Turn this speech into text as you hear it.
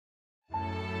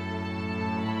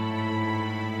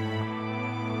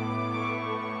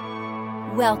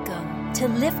Welcome to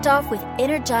Lift Off with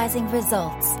Energizing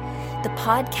Results, the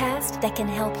podcast that can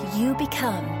help you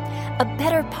become a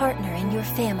better partner in your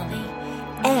family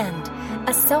and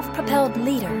a self-propelled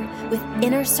leader with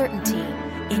inner certainty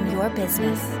in your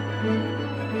business.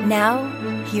 Now,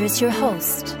 here's your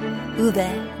host,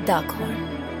 Uwe Daghorn.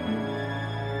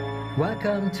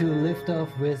 Welcome to Lift Off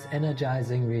with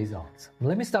Energizing Results.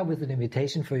 Let me start with an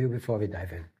invitation for you before we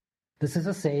dive in. This is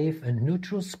a safe and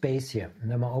neutral space here.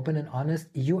 And the more open and honest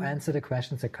you answer the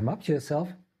questions that come up to yourself,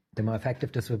 the more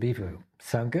effective this will be for you.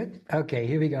 Sound good? Okay,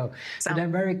 here we go.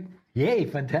 Yay,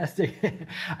 fantastic.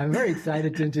 I'm very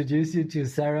excited to introduce you to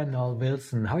Sarah Noll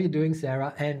Wilson. How are you doing,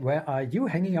 Sarah? And where are you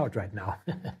hanging out right now?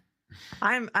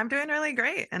 I'm doing really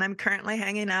great, and I'm currently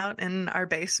hanging out in our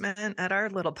basement at our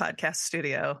little podcast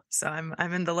studio. So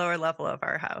I'm in the lower level of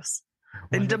our house.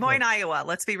 In Des Moines, Iowa.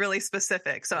 Let's be really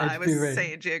specific. So I was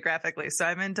saying geographically. So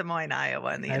I'm in Des Moines,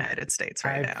 Iowa in the United States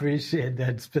right now. I appreciate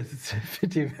that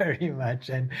specificity very much.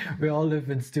 And we all live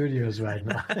in studios right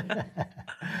now.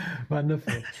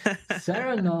 Wonderful.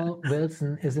 Sarah Noll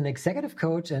Wilson is an executive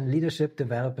coach and leadership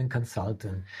development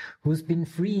consultant who's been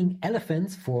freeing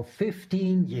elephants for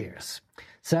 15 years.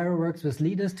 Sarah works with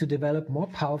leaders to develop more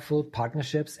powerful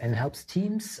partnerships and helps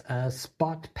teams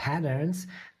spot patterns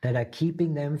that are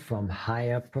keeping them from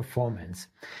higher performance.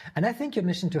 And I think your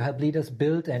mission to help leaders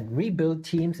build and rebuild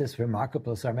teams is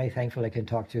remarkable. So I'm very thankful I can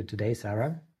talk to you today,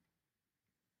 Sarah.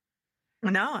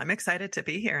 No, I'm excited to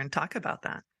be here and talk about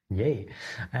that. Yay.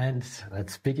 And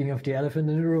that's speaking of the elephant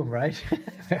in the room, right?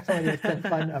 It's that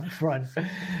fun up front.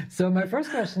 So my first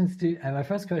question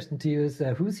to you is,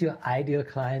 who's your ideal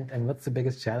client and what's the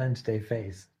biggest challenge they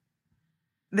face?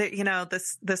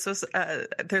 This was,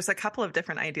 there's a couple of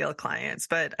different ideal clients,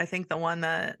 but I think the one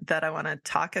that I want to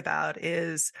talk about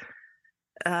is,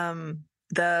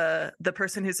 the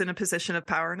person who's in a position of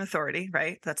power and authority,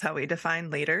 right? That's how we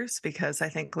define leaders, because I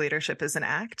think leadership is an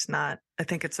act, I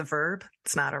think it's a verb.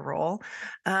 It's not a role,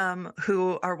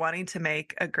 who are wanting to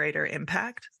make a greater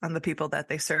impact on the people that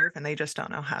they serve, and they just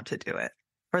don't know how to do it,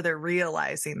 or they're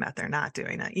realizing that they're not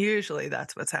doing it. Usually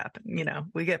that's what's happened.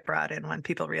 We get brought in when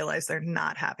people realize they're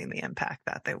not having the impact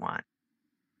that they want.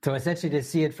 So essentially they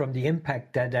see it from the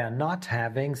impact that they're not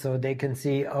having, so they can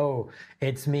see, oh,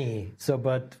 it's me. So,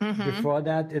 but before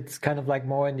that, it's kind of like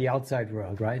more in the outside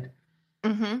world, right?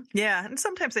 Mm-hmm. Yeah. And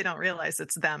sometimes they don't realize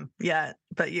it's them yet,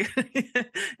 but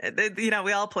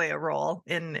we all play a role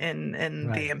in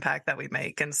right. The impact that we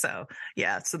make. And so,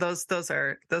 yeah, so those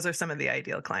are some of the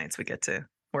ideal clients we get to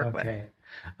work with. Okay.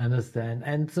 Understand.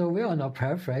 And so we are not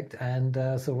perfect. And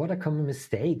so what are common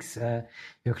mistakes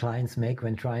your clients make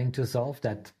when trying to solve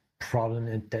that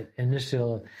problem, that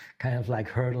initial kind of like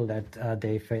hurdle that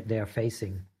they are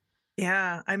facing?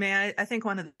 Yeah. I mean, I think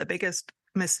one of the biggest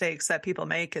mistakes that people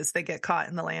make is they get caught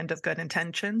in the land of good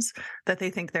intentions, that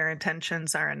they think their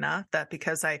intentions are enough, that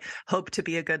because I hope to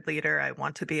be a good leader, I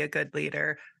want to be a good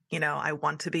leader, I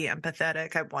want to be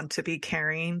empathetic, I want to be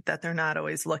caring, that they're not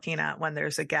always looking at when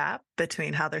there's a gap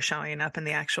between how they're showing up and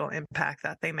the actual impact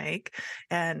that they make.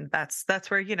 And that's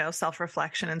where,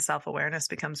 self-reflection and self-awareness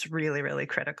becomes really, really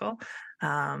critical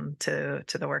to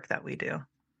the work that we do.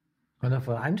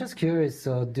 Wonderful. I'm just curious.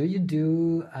 So do you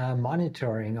do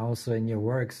monitoring also in your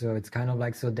work? So it's kind of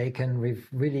like, so they can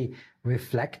really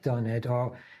reflect on it,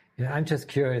 or, I'm just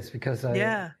curious because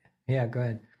yeah, go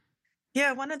ahead.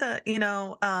 Yeah, one of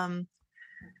the,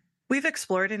 we've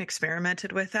explored and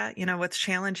experimented with that. What's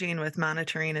challenging with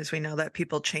monitoring is we know that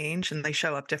people change and they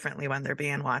show up differently when they're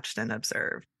being watched and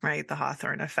observed, right? The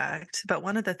Hawthorne effect. But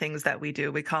one of the things that we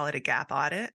do, we call it a gap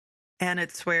audit. And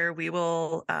it's where we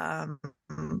will,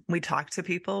 we talk to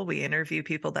people, we interview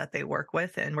people that they work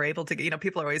with, and we're able to,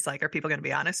 people are always like, are people going to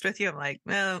be honest with you? I'm like,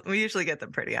 well, we usually get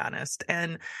them pretty honest.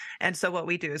 And so what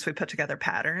we do is we put together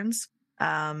patterns,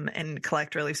 and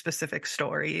collect really specific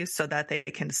stories so that they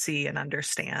can see and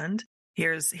understand.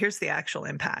 Here's the actual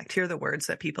impact. Here are the words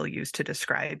that people use to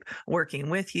describe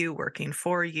working with you, working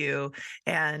for you.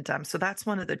 And so that's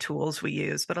one of the tools we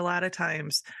use. But a lot of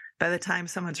times, by the time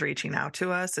someone's reaching out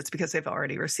to us, it's because they've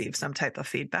already received some type of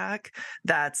feedback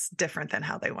that's different than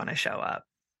how they want to show up.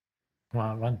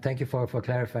 Wow. Thank you for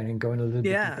clarifying and going a little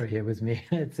bit deeper here with me.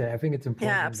 I think it's important.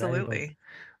 Yeah, absolutely.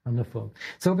 Wonderful.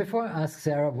 So before I ask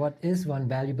Sarah, what is one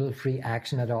valuable free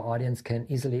action that our audience can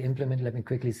easily implement? Let me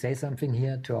quickly say something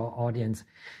here to our audience.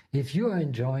 If you are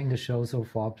enjoying the show so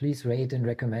far, please rate and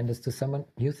recommend us to someone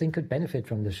you think could benefit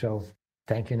from the show.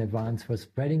 Thank you in advance for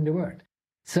spreading the word.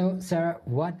 So Sarah,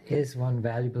 what is one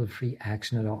valuable free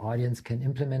action that our audience can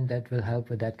implement that will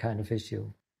help with that kind of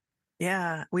issue?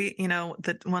 Yeah,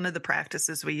 one of the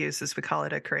practices we use is we call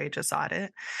it a courageous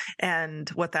audit. And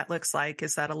what that looks like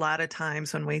is that a lot of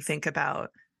times when we think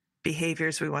about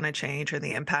behaviors we want to change or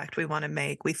the impact we want to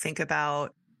make, we think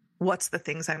about what's the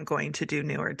things I'm going to do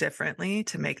new or differently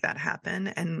to make that happen.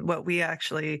 And what we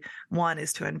actually want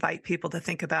is to invite people to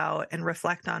think about and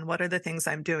reflect on what are the things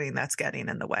I'm doing that's getting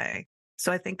in the way.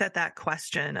 So I think that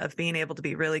question of being able to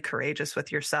be really courageous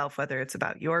with yourself, whether it's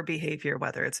about your behavior,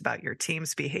 whether it's about your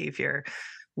team's behavior,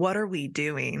 what are we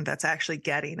doing that's actually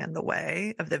getting in the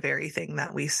way of the very thing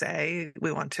that we say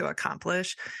we want to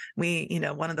accomplish?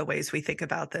 One of the ways we think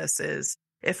about this is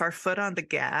if our foot on the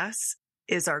gas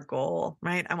is our goal,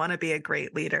 right? I want to be a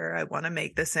great leader. I want to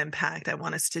make this impact. I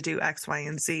want us to do X, Y,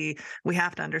 and Z. We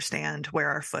have to understand where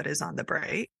our foot is on the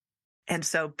brake. And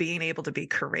so being able to be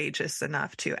courageous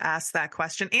enough to ask that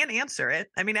question and answer it.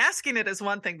 I mean, asking it is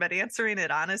one thing, but answering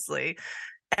it honestly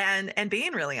and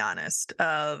being really honest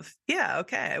of, yeah,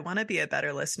 okay, I want to be a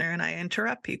better listener and I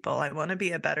interrupt people. I want to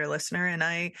be a better listener and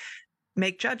I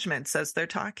make judgments as they're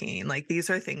talking. Like these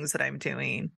are things that I'm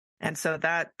doing. And so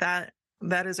that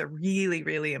is a really,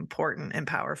 really important and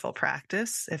powerful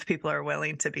practice if people are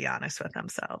willing to be honest with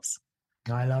themselves.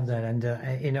 I love that. And,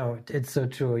 it's so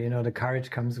true. The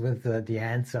courage comes with the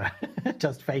answer.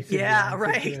 Just facing the answer.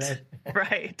 Right.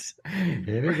 Right.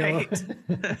 Here we go.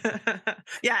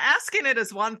 Yeah, asking it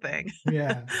is one thing.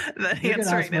 Yeah. The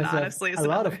answering it honestly is a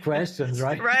lot of questions,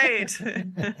 right? Right.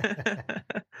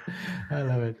 I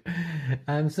love it.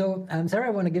 Sarah, I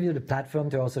want to give you the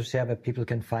platform to also share where people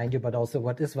can find you, but also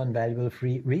what is one valuable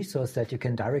free resource that you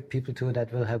can direct people to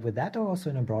that will help with that, or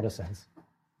also in a broader sense?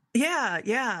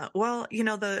 Yeah. Well, one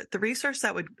of the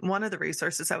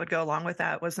resources that would go along with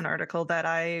that was an article that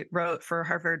I wrote for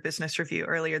Harvard Business Review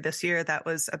earlier this year that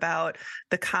was about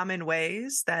the common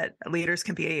ways that leaders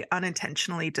can be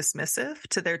unintentionally dismissive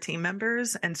to their team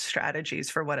members and strategies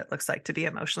for what it looks like to be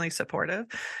emotionally supportive.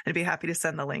 I'd be happy to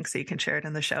send the link so you can share it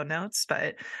in the show notes.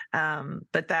 But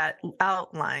that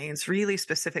outlines really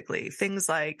specifically things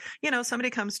like, somebody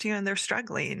comes to you and they're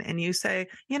struggling and you say,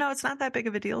 it's not that big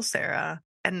of a deal, Sarah.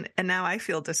 And now I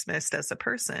feel dismissed as a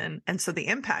person. And so the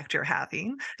impact you're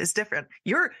having is different.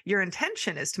 Your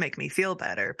intention is to make me feel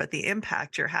better, but the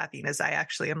impact you're having is I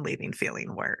actually am leaving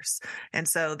feeling worse. And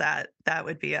so that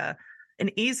would be an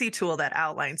easy tool that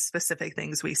outlines specific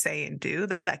things we say and do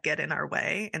that get in our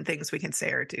way and things we can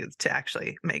say or do to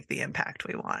actually make the impact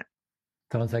we want.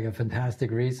 Sounds like a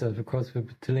fantastic resource. Of course, we'll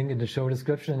put the link in the show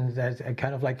description. That's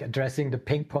kind of like addressing the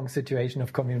ping pong situation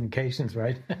of communications,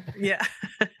 right? Yeah.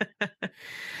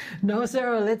 No,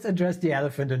 Sarah, let's address the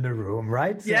elephant in the room,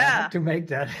 right? So yeah. I have to make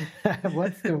that.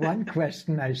 What's the one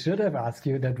question I should have asked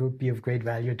you that would be of great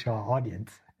value to our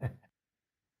audience? I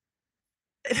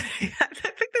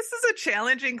think this is a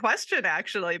challenging question,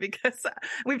 actually, because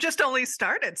we've just only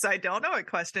started. So I don't know what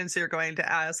questions you're going to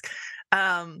ask.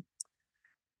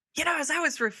 As I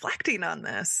was reflecting on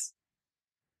this,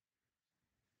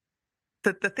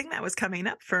 the thing that was coming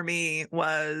up for me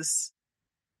was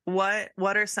what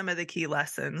are some of the key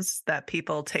lessons that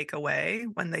people take away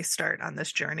when they start on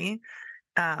this journey?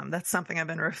 That's something I've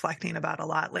been reflecting about a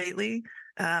lot lately,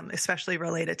 especially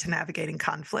related to navigating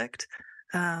conflict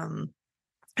and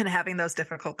having those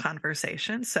difficult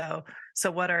conversations. So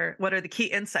what are the key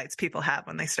insights people have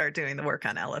when they start doing the work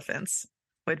on elephants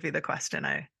would be the question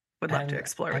I would love to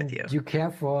explore with you. Do you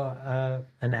care for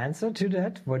an answer to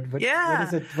that? What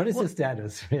is it? What is the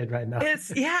status right now?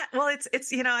 It's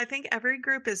I think every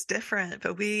group is different,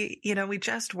 but we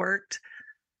just worked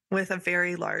with a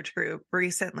very large group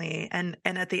recently, and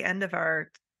at the end of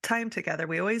our time together,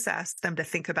 we always ask them to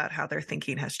think about how their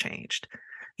thinking has changed.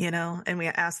 And we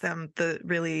ask them the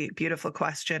really beautiful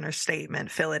question or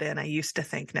statement, fill it in. I used to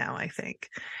think, now I think.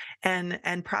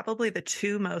 And probably the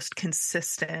two most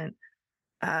consistent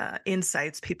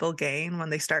insights people gain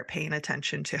when they start paying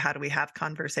attention to how do we have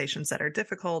conversations that are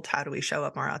difficult, how do we show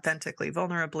up more authentically,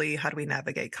 vulnerably, how do we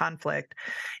navigate conflict,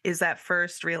 is that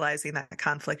first realizing that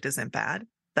conflict isn't bad.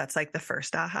 That's like the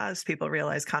first ahas. People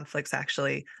realize conflict's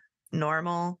actually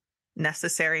normal,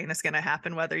 necessary, and it's going to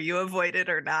happen whether you avoid it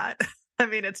or not. I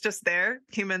mean, it's just there.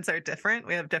 Humans are different.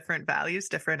 We have different values,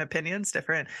 different opinions,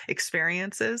 different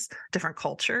experiences, different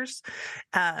cultures.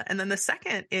 And then the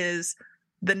second is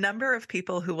the number of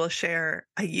people who will share,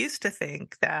 I used to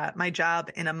think that my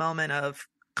job in a moment of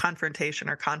confrontation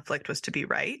or conflict was to be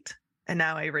right. And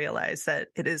now I realize that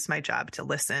it is my job to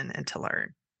listen and to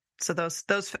learn. So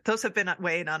those have been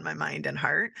weighing on my mind and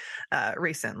heart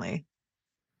recently.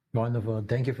 Wonderful.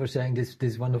 Thank you for sharing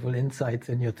these wonderful insights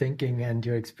in your thinking and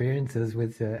your experiences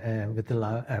with the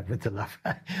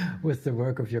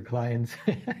work of your clients.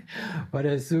 But I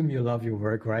assume you love your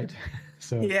work, right?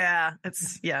 So yeah,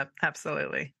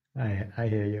 absolutely. I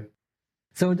hear you.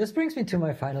 So this brings me to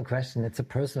my final question. It's a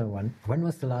personal one. When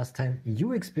was the last time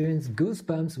you experienced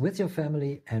goosebumps with your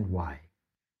family, and why?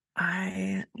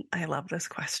 I love this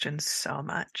question so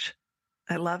much.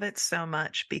 I love it so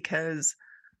much because,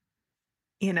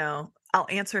 I'll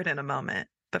answer it in a moment,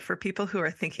 but for people who are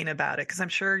thinking about it, because I'm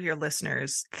sure your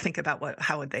listeners think about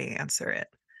how would they answer it.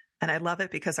 And I love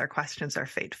it because our questions are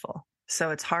fateful.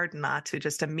 So it's hard not to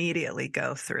just immediately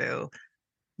go through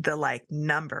the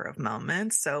number of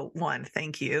moments. So one,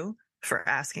 thank you for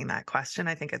asking that question.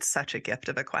 I think it's such a gift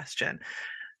of a question.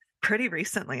 Pretty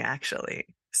recently, actually.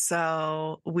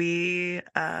 So we,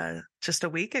 just a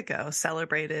week ago,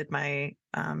 celebrated my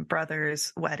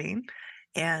brother's wedding,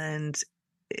 and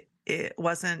it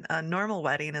wasn't a normal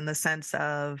wedding in the sense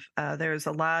of there was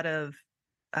a lot of,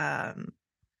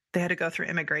 they had to go through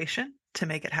immigration to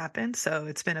make it happen. So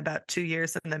it's been about 2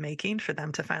 years in the making for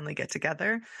them to finally get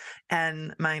together.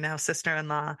 And my now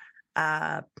sister-in-law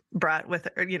brought with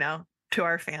her, to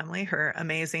our family, her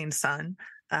amazing son,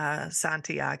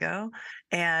 Santiago,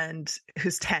 and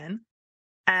who's 10.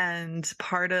 And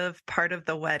part of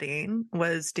the wedding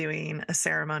was doing a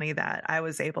ceremony that I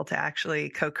was able to actually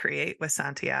co-create with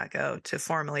Santiago to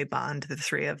formally bond the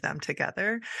three of them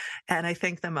together. And I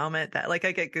think the moment that I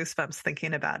get goosebumps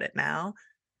thinking about it now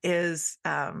is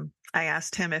I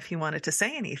asked him if he wanted to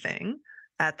say anything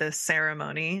at this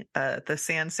ceremony, the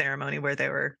sand ceremony, where they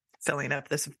were filling up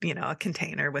this, a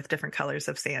container with different colors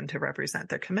of sand to represent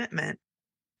their commitment.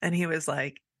 And he was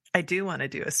like, I do want to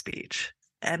do a speech.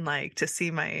 And to see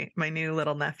my new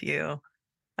little nephew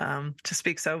to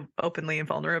speak so openly and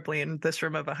vulnerably in this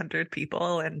room of 100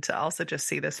 people, and to also just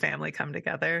see this family come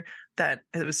together, that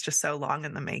it was just so long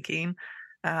in the making,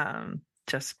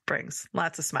 just brings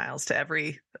lots of smiles to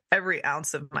every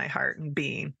ounce of my heart and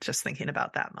being, just thinking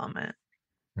about that moment.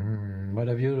 What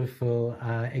a beautiful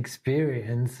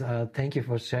experience. Thank you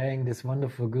for sharing this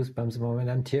wonderful goosebumps moment.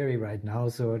 I'm teary right now,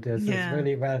 so it's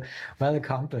really well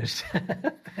accomplished.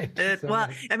 So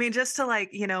much. I mean, just to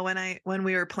when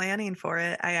we were planning for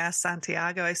it, I asked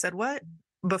Santiago, I said,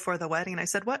 before the wedding, I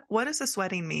said, what does this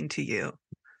wedding mean to you?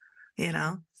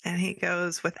 And he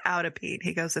goes, without a beat,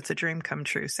 he goes, it's a dream come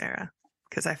true, Sarah,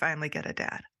 because I finally get a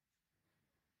dad.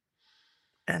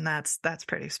 And that's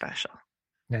pretty special.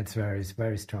 That's very,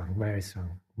 very strong. Very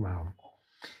strong. Wow.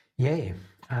 Yay.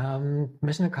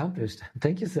 Mission accomplished.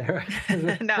 Thank you, Sarah.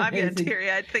 Now I'm getting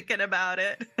teary-eyed thinking about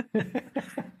it.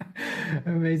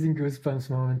 Amazing goosebumps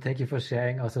moment. Thank you for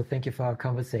sharing. Also, thank you for our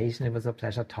conversation. It was a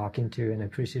pleasure talking to you, and I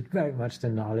appreciate very much the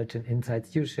knowledge and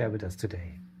insights you share with us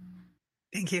today.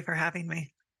 Thank you for having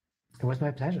me. It was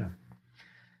my pleasure.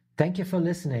 Thank you for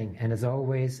listening. And as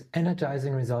always,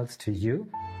 energizing results to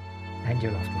you and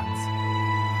your loved ones.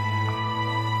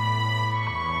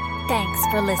 Thanks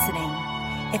for listening.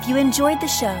 If you enjoyed the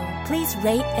show, please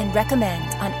rate and recommend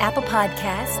on Apple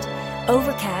Podcast,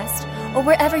 Overcast, or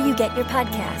wherever you get your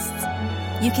podcasts.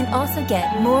 You can also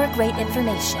get more great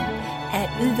information at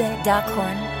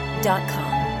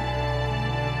uvedockhorn.com.